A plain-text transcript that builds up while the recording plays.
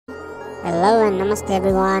Hello and namaste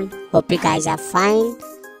everyone. Hope you guys are fine.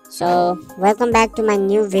 So welcome back to my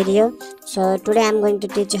new video. So today I'm going to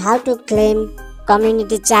teach you how to claim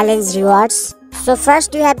community challenge rewards. So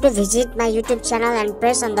first you have to visit my YouTube channel and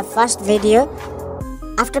press on the first video.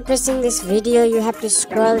 After pressing this video, you have to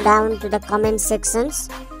scroll down to the comment sections,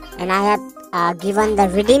 and I have given the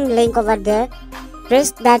redeem link over there.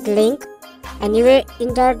 Press that link and you will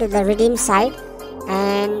enter to the redeem site,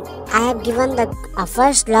 and I have given the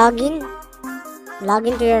first login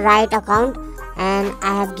to your right account, and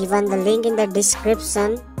I have given the link in the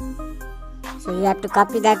description. So you have to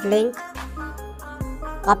copy that link,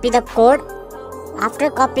 copy the code. After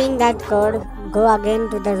copying that code, go again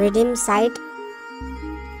to the redeem site.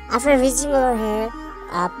 After reaching over here,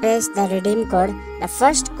 press the redeem code. The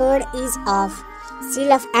first code is of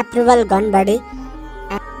seal of approval GunBuddy.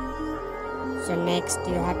 So next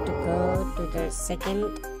you have to go to the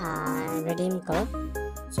second redeem code.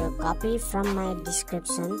 So copy from my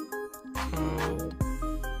description and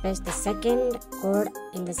press the second code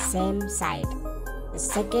in the same site. The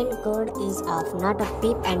second code is of not a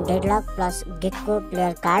Peep and Deadlock plus Gekko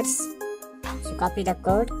player cards. So copy the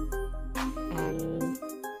code and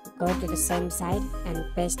go to the same site and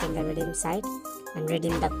paste in the redeem site and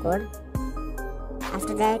redeem the code.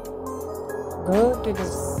 After that, go to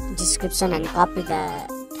the description and copy the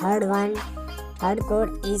third one. Third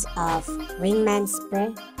code is of wingman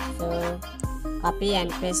spray. So copy and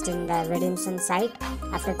paste in the redemption site.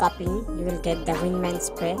 After copying, you will get the wingman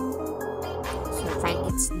spray. So fine,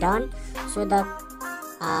 it's done. So the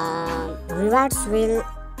rewards will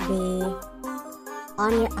be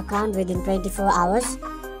on your account within 24 hours,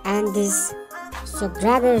 and this, so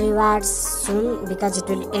grab your rewards soon because it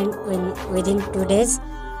will end within 2 days.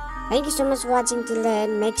 Thank you so much for watching till the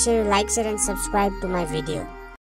end. Make sure you like, share and subscribe to my video.